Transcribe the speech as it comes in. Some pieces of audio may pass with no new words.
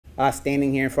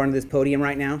standing here in front of this podium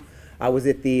right now. I was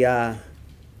at the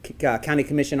County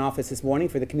Commission office this morning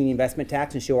for the community investment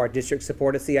tax and show our district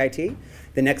support of CIT.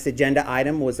 The next agenda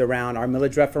item was around our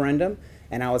millage referendum,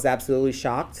 and I was absolutely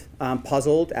shocked,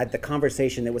 puzzled at the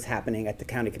conversation that was happening at the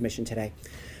County Commission today.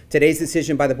 Today's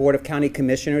decision by the Board of County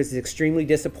Commissioners is extremely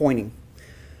disappointing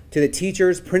to the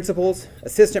teachers, principals,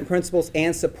 assistant principals,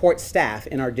 and support staff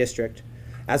in our district,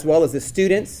 as well as the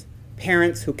students,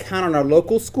 parents who count on our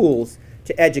local schools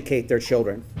to educate their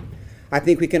children. I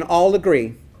think we can all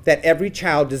agree that every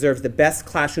child deserves the best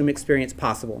classroom experience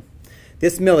possible.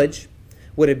 This millage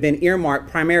would have been earmarked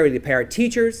primarily to pay our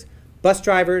teachers, bus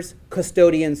drivers,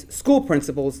 custodians, school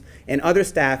principals, and other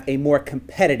staff a more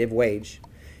competitive wage,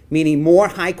 meaning more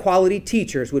high-quality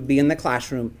teachers would be in the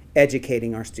classroom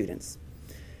educating our students.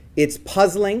 It's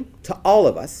puzzling to all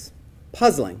of us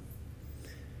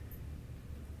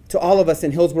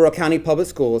in Hillsborough County Public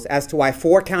Schools as to why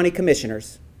 4 county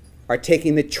commissioners are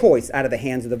taking the choice out of the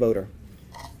hands of the voter.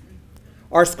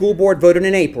 Our school board voted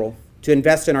in April to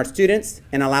invest in our students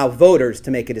and allow voters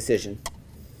to make a decision.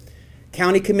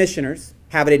 County commissioners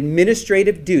have an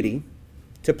administrative duty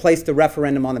to place the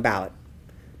referendum on the ballot,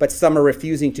 but some are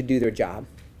refusing to do their job.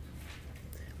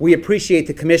 We appreciate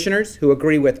the commissioners who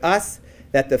agree with us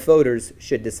that the voters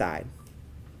should decide.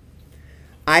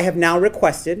 I have now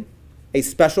requested a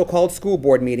special called school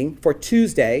board meeting for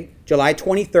Tuesday, July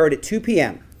 23rd at 2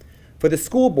 p.m. for the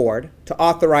school board to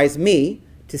authorize me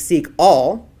to seek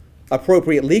all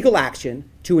appropriate legal action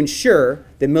to ensure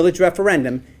the millage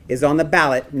referendum is on the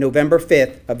ballot November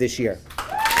 5th of this year.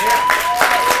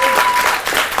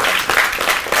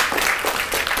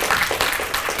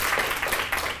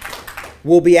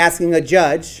 We'll be asking a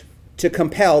judge to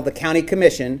compel the county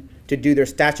commission to do their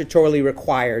statutorily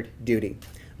required duty.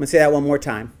 I'm going to say that one more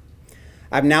time.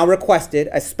 I've now requested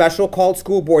a special called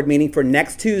school board meeting for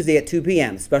next Tuesday at 2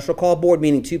 p.m. Special called board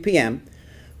meeting 2 p.m.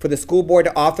 for the school board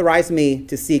to authorize me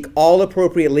to seek all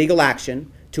appropriate legal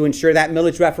action to ensure that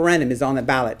millage referendum is on the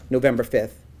ballot November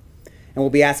 5th. And we'll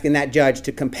be asking that judge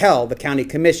to compel the county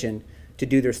commission to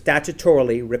do their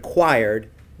statutorily required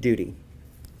duty.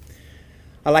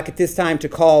 I'd like at this time to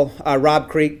call Rob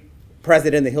Creek,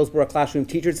 President of the Hillsborough Classroom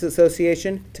Teachers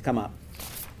Association, to come up.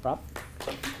 Rob?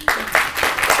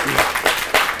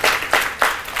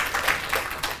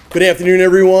 Good afternoon,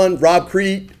 everyone. Rob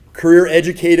Creek, career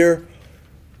educator.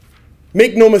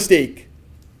 Make no mistake,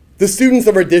 the students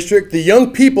of our district, the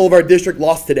young people of our district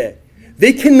lost today.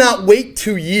 They cannot wait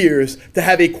 2 years to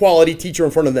have a quality teacher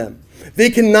in front of them. They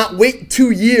cannot wait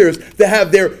 2 years to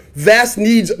have their vast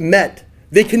needs met.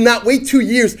 They cannot wait 2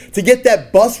 years to get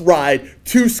that bus ride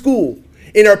to school.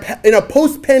 In a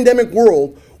post-pandemic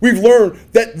world, we've learned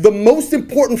that the most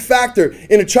important factor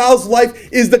in a child's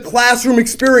life is the classroom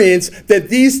experience that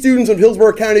these students of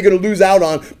Hillsborough County are going to lose out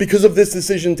on because of this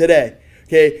decision today.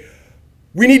 Okay?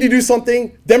 We need to do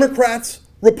something. Democrats,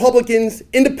 Republicans,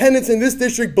 independents in this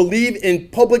district believe in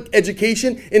public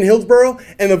education in Hillsborough,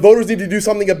 and the voters need to do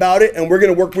something about it, and we're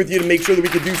going to work with you to make sure that we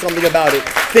can do something about it.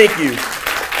 Thank you.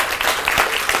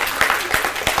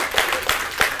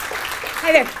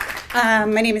 Hi there.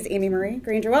 My name is Amy Marie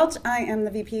Granger-Welch. I am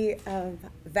the VP of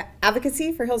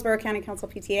Advocacy for Hillsborough County Council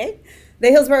PTA. The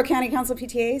Hillsborough County Council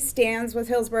PTA stands with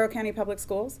Hillsborough County Public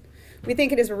Schools. We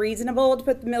think it is reasonable to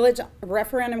put the millage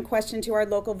referendum question to our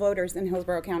local voters in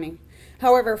Hillsborough County.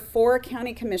 However, 4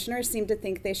 county commissioners seem to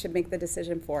think they should make the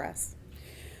decision for us.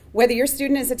 Whether your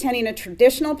student is attending a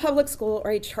traditional public school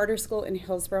or a charter school in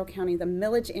Hillsborough County, the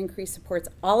millage increase supports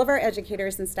all of our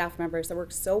educators and staff members that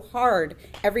work so hard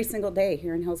every single day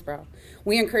here in Hillsborough.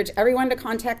 We encourage everyone to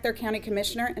contact their county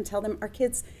commissioner and tell them our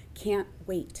kids can't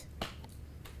wait.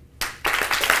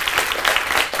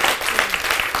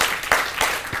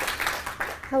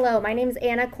 Hello, my name is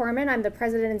Anna Corman. I'm the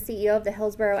president and CEO of the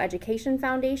Hillsborough Education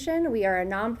Foundation. We are a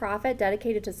nonprofit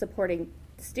dedicated to supporting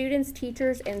students,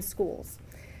 teachers, and schools.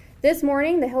 This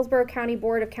morning, the Hillsborough County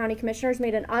Board of County Commissioners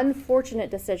made an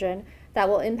unfortunate decision that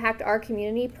will impact our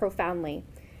community profoundly.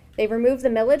 They removed the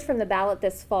millage from the ballot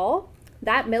this fall.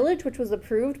 That millage, which was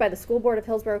approved by the School Board of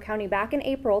Hillsborough County back in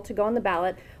April to go on the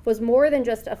ballot, was more than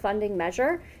just a funding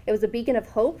measure. It was a beacon of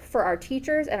hope for our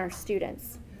teachers and our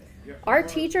students. Our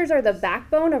teachers are the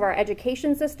backbone of our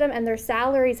education system, and their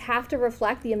salaries have to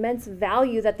reflect the immense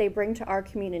value that they bring to our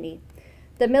community.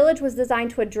 The millage was designed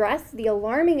to address the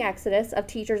alarming exodus of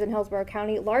teachers in Hillsborough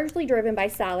County, largely driven by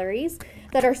salaries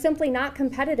that are simply not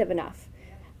competitive enough.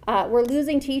 We're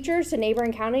losing teachers to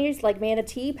neighboring counties like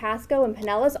Manatee, Pasco, and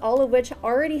Pinellas, all of which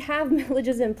already have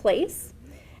millages in place.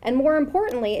 And more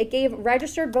importantly, it gave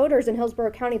registered voters in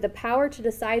Hillsborough County the power to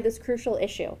decide this crucial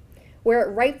issue, where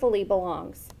it rightfully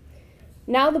belongs.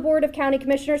 Now the Board of County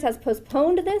Commissioners has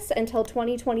postponed this until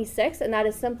 2026, and that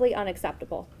is simply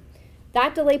unacceptable.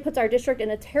 That delay puts our district in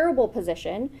a terrible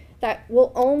position that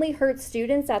will only hurt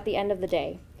students at the end of the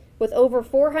day. With over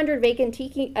 400 vacant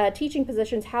teaching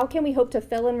positions, how can we hope to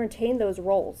fill and retain those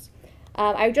roles?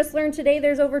 I just learned today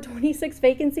there's over 26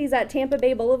 vacancies at Tampa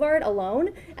Bay Boulevard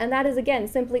alone, and that is, again,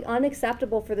 simply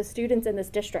unacceptable for the students in this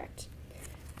district.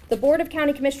 The Board of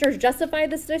County Commissioners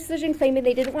justified this decision, claiming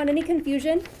they didn't want any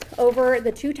confusion over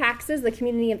the two taxes, the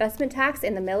community investment tax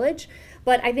and the millage.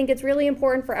 But I think it's really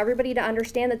important for everybody to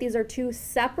understand that these are two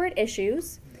separate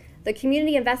issues. The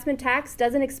community investment tax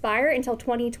doesn't expire until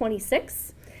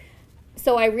 2026.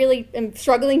 So I really am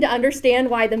struggling to understand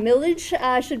why the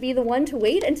millage should be the one to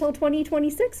wait until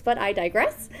 2026, but I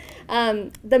digress.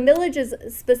 The millage is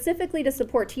specifically to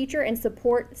support teacher and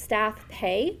support staff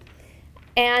pay.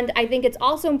 And I think it's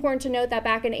also important to note that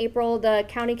back in April, the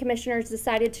county commissioners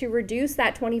decided to reduce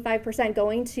that 25%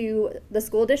 going to the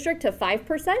school district to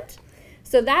 5%.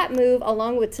 So that move,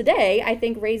 along with today, I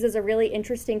think raises a really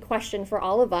interesting question for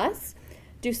all of us.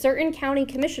 Do certain county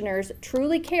commissioners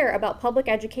truly care about public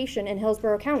education in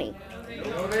Hillsborough County?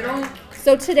 No, they don't.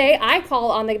 So today I call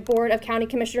on the Board of County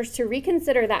Commissioners to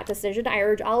reconsider that decision. I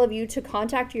urge all of you to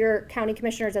contact your county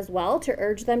commissioners as well to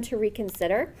urge them to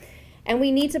reconsider. And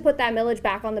we need to put that millage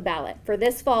back on the ballot for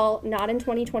this fall, not in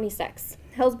 2026.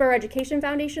 Hillsborough Education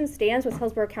Foundation stands with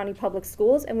Hillsborough County Public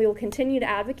Schools, and we will continue to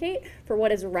advocate for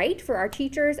what is right for our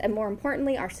teachers and, more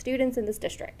importantly, our students in this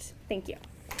district. Thank you.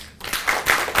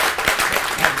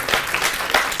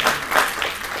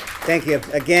 Thank you.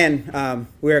 Again,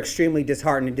 we're extremely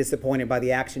disheartened and disappointed by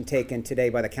the action taken today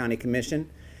by the County Commission,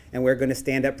 and we're going to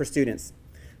stand up for students.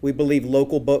 We believe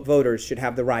local voters should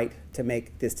have the right to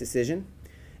make this decision.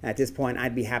 At this point,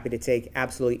 I'd be happy to take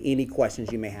absolutely any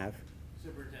questions you may have.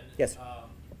 Superintendent. Yes.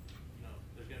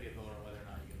 There's going to be a vote on whether or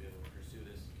not you can be able to pursue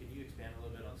this. Can you expand a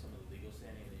little bit on some of the legal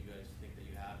standing that you guys think that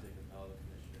you have to compel the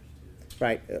commissioners to?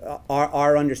 Right.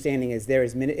 Our understanding is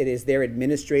it is their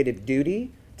administrative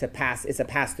duty to pass. It's a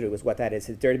pass-through is what that is.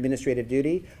 It's their administrative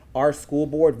duty. Our school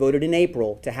board voted in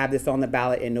April to have this on the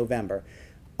ballot in November.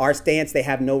 Our stance, they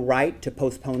have no right to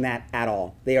postpone that at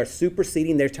all. They are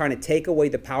superseding, they're trying to take away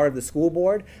the power of the school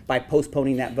board by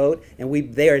postponing that vote, and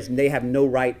they have no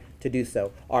right to do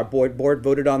so. Our board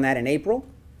voted on that in April,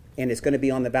 and it's going to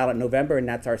be on the ballot in November, and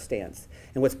that's our stance.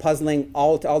 And what's puzzling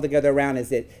all together around is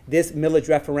that this millage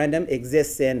referendum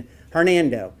exists in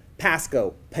Hernando,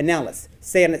 Pasco, Pinellas,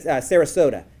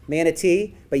 Sarasota,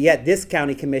 Manatee, but yet this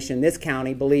county commission, this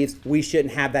county believes we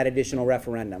shouldn't have that additional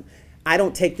referendum. I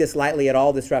don't take this lightly at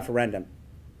all, this referendum.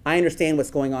 I understand what's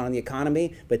going on in the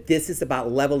economy, but this is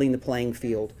about leveling the playing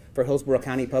field for Hillsborough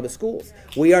County Public Schools.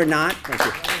 We are not, thank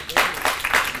you.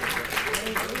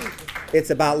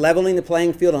 It's about leveling the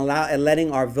playing field and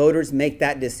letting our voters make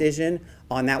that decision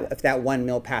on that, if that one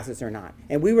mill passes or not.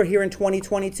 And we were here in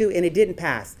 2022 and it didn't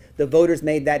pass. The voters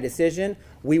made that decision.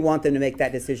 We want them to make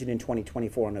that decision in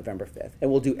 2024 on November 5th. And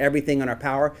we'll do everything in our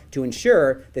power to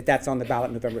ensure that that's on the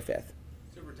ballot November 5th.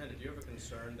 Superintendent, do you have a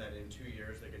concern that in 2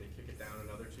 years they're going to kick it down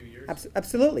another 2 years?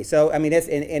 Absolutely. So, I mean,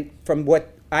 and from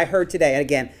what I heard today, and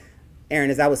again, Aaron,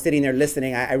 as I was sitting there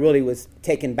listening, I really was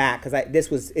taken back because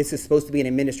this is supposed to be an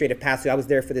administrative pass-through. I was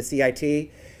there for the CIT.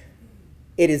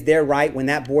 It is their right when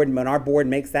our board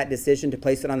makes that decision to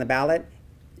place it on the ballot.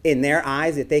 In their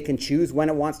eyes, if they can choose when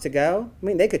it wants to go, I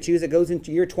mean, they could choose it goes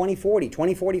into year 2040,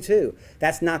 2042.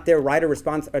 That's not their right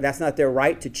that's not their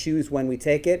right to choose when we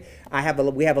take it.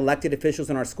 We have elected officials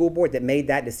in our school board that made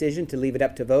that decision to leave it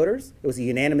up to voters. It was a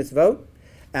unanimous vote,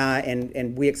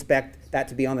 and we expect that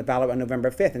to be on the ballot on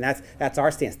November 5th, and that's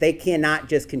our stance. They cannot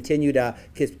just continue to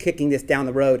kicking this down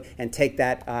the road and take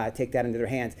that into their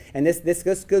hands. And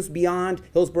this goes beyond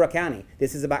Hillsborough County.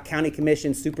 This is about county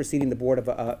commissions superseding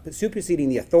superseding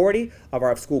the authority of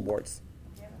our school boards.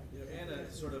 Anna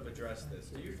sort of addressed this.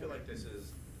 Do you feel like this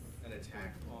is an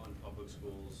attack on public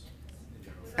schools in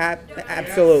general?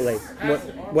 Absolutely,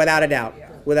 without a doubt.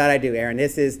 Without I do, Aaron.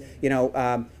 This is,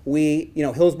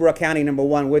 Hillsborough County, number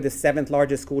one, we're the 7th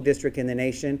largest school district in the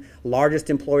nation, largest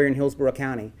employer in Hillsborough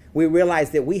County. We realize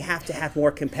that we have to have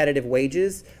more competitive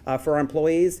wages for our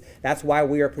employees. That's why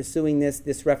we are pursuing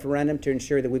this referendum to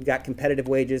ensure that we've got competitive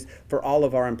wages for all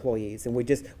of our employees. And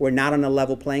we're not on a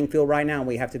level playing field right now, and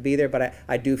we have to be there, but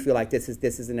I do feel like this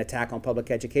is an attack on public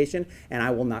education, and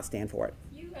I will not stand for it.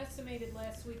 You estimated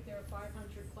last week there are 500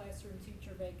 classroom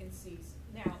teacher vacancies.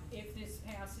 Now, if this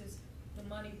passes, the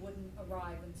money wouldn't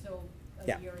arrive until a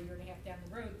year and a half down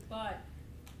the road. But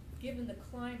given the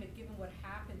climate, given what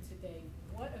happened today,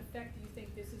 what effect do you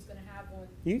think this is going to have on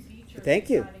teachers Thank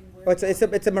you. deciding Oh,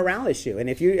 it's a morale issue, and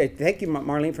if you thank you,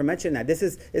 Marlene, for mentioning that. This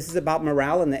is about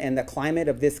morale and the climate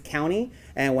of this county.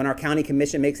 And when our county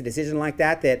commission makes a decision like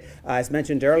that, as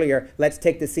mentioned earlier, let's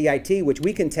take the CIT, which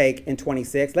we can take in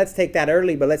 26. Let's take that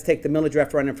early, but let's take the millage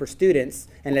referendum for students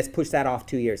and let's push that off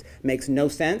 2 years. Makes no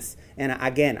sense. And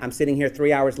again, I'm sitting here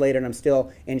 3 hours later, and I'm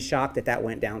still in shock that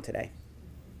went down today.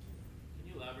 Can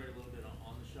you elaborate a little bit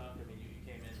on the shock? I mean, you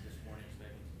came in this morning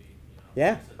expecting to be,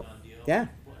 Yeah. it's a done deal. Yeah.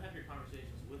 What have your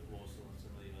conversations with Wolsel and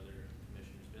some of the other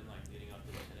commissioners been like leading up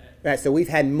to today? Right, so we've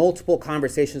had multiple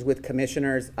conversations with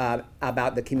commissioners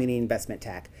about the community investment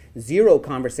tax. Zero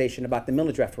conversation about the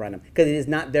millage referendum, because it is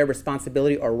not their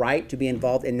responsibility or right to be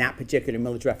involved in that particular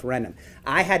millage referendum.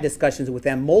 I had discussions with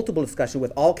them, multiple discussions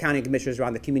with all county commissioners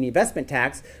around the community investment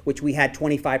tax, which we had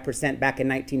 25% back in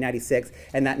 1996,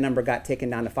 and that number got taken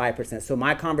down to 5%. So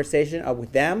my conversation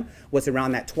with them was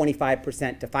around that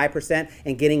 25% to 5%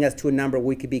 and getting us to a number where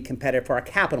we could be competitive for our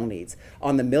capital needs.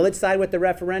 On the millage side with the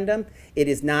referendum, it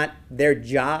is not their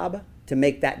job to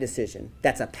make that decision.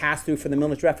 That's a pass-through for the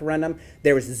millage referendum.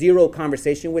 There was zero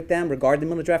conversation with them regarding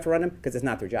the millage referendum because it's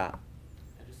not their job.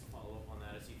 And just to follow up on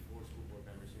that, I see 4 school board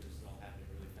members here. This is all happening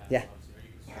really fast. Yeah. Obviously, are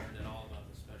you concerned at all about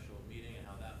the special meeting and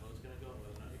how that vote's going to go, and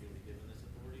whether or not you're going to be given this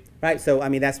authority? Right, so I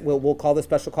mean, we'll call the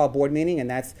special call board meeting, and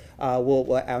that's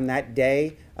on that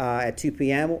day at 2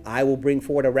 p.m. I will bring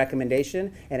forward a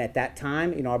recommendation, and at that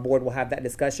time, our board will have that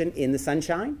discussion in the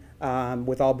sunshine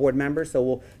with all board members. So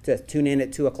we'll just tune in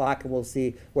at 2 o'clock, and we'll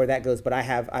see where that goes. But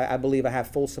I believe I have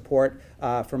full support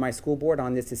for my school board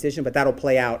on this decision, but that'll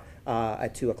play out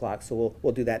at 2 o'clock. So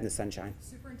we'll do that in the sunshine.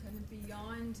 Superintendent,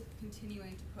 beyond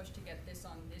continuing to push to get this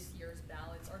on this year's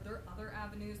ballots, are there other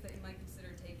avenues that you might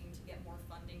consider taking to get more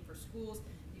funding for schools,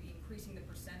 maybe increasing the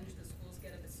percentage the schools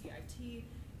get of the CIT,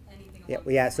 anything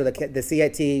along Yeah, so the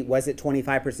CIT was at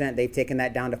 25%. They've taken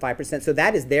that down to 5%. So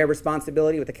that is their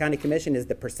responsibility with the county commission, is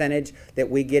the percentage that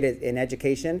we get in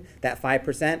education, that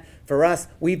 5%. For us,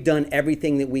 we've done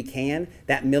everything that we can.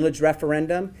 That millage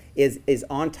referendum is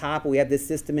on top. We have this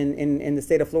system in the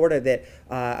state of Florida, that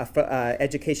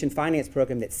education finance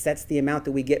program that sets the amount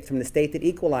that we get from the state that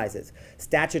equalizes.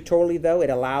 Statutorily, though, it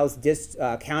allows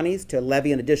counties to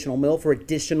levy an additional mill for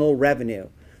additional revenue.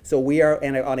 So we are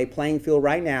on a playing field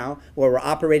right now where we're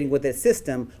operating with a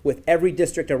system with every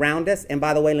district around us. And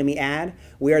by the way, let me add,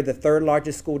 we are the 3rd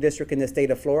largest school district in the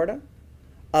state of Florida.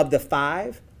 Of the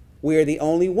 5, we are the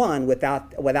only one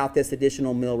without this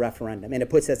additional mill referendum. And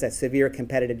it puts us at severe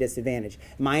competitive disadvantage.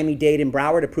 Miami-Dade and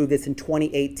Broward approved this in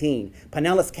 2018.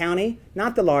 Pinellas County,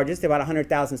 not the largest, about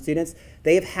 100,000 students,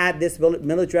 they have had this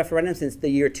millage referendum since the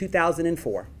year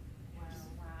 2004.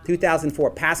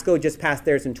 2004. Pasco just passed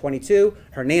theirs in 22.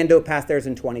 Hernando passed theirs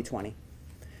in 2020.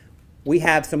 We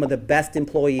have some of the best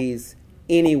employees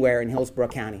anywhere in Hillsborough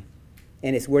County.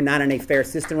 And we're not in a fair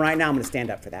system right now. I'm going to stand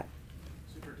up for that.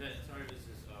 Superintendent, sorry this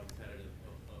is repetitive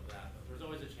of that, but there's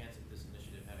always a chance that this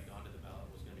initiative, having gone to the ballot,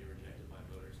 was going to be rejected by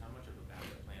voters. How much of a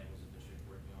backup plan was the district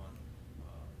working on?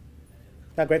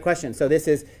 Great question. So this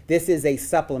is a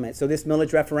supplement. So this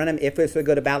millage referendum, if this would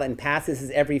go to ballot and pass, this is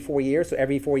every 4 years. So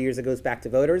every 4 years it goes back to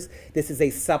voters. This is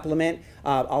a supplement.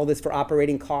 All this for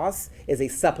operating costs is a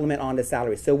supplement on the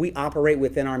salary. So we operate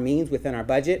within our means, within our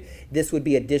budget. This would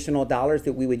be additional dollars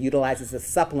that we would utilize as a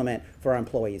supplement for our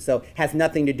employees. So it has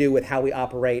nothing to do with how we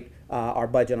operate our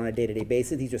budget on a day-to-day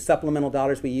basis. These are supplemental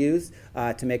dollars we use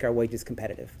to make our wages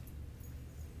competitive.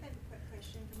 I have a quick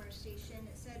question from our station.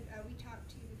 It said we talked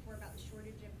to you before about the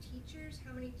shortage of teachers.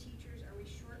 How many teachers are we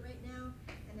short right now?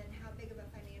 And then how big of a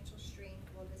financial strain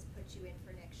will this put you in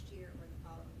for next year or the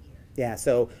following year? Yeah,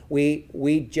 so we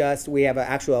have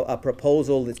a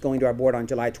proposal that's going to our board on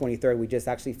July 23rd. We just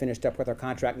actually finished up with our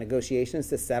contract negotiations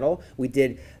to settle. We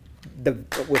did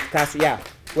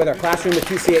with our classroom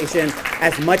association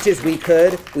as much as we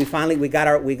could. We got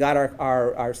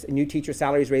our new teacher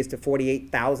salaries raised to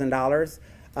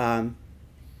 $48,000.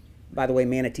 By the way,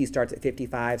 Manatee starts at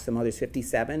 55, some others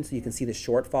 57, so you can see the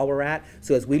shortfall we're at.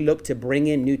 So as we look to bring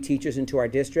in new teachers into our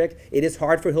district, it is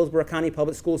hard for Hillsborough County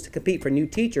Public Schools to compete for new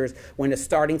teachers when the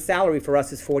starting salary for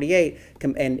us is $48,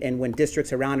 and when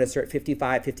districts around us are at $55,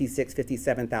 $56,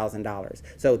 $57,000.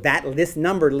 So this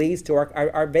number leads to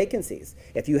our vacancies.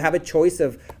 If you have a choice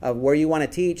of where you want to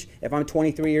teach, if I'm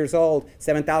 23 years old,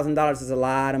 $7,000 is a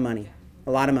lot of money,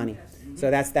 a lot of money. So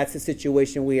that's the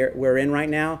situation we're in right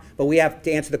now. But we have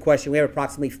to answer the question. We have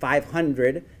approximately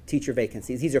 500 teacher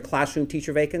vacancies. These are classroom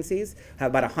teacher vacancies.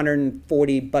 Have about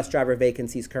 140 bus driver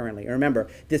vacancies currently. And remember,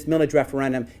 this millage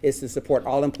referendum is to support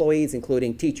all employees,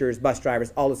 including teachers, bus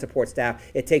drivers, all the support staff.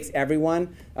 It takes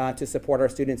everyone to support our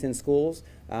students in schools.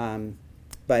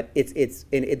 But But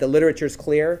the literature's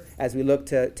clear as we look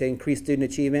to increase student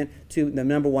achievement. The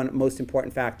number one most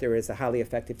important factor is a highly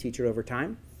effective teacher over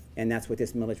time, and that's what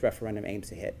this millage referendum aims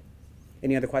to hit.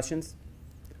 Any other questions?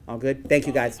 All good? Thank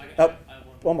you, guys. I have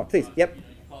One more, please. Yep. You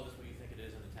call this what you think it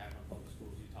is, an attack on public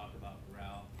schools. You talk about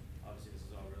morale. Obviously, this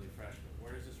is all really fresh, but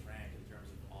where does this rank in terms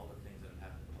of all the things that have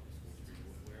happened in public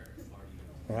schools for you? Where are you?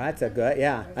 Well, that's a good,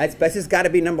 yeah. This has got to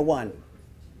be number one.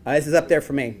 This is up there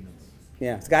for me.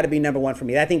 Yeah, it's got to be number one for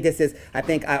me. I think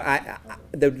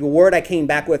the word I came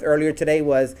back with earlier today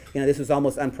was, this was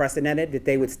almost unprecedented, that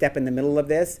they would step in the middle of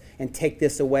this and take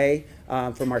this away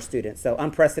from our students. So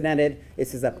unprecedented,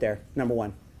 this is up there, number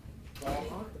one.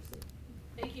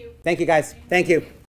 Thank you. Thank you, guys. Thank you.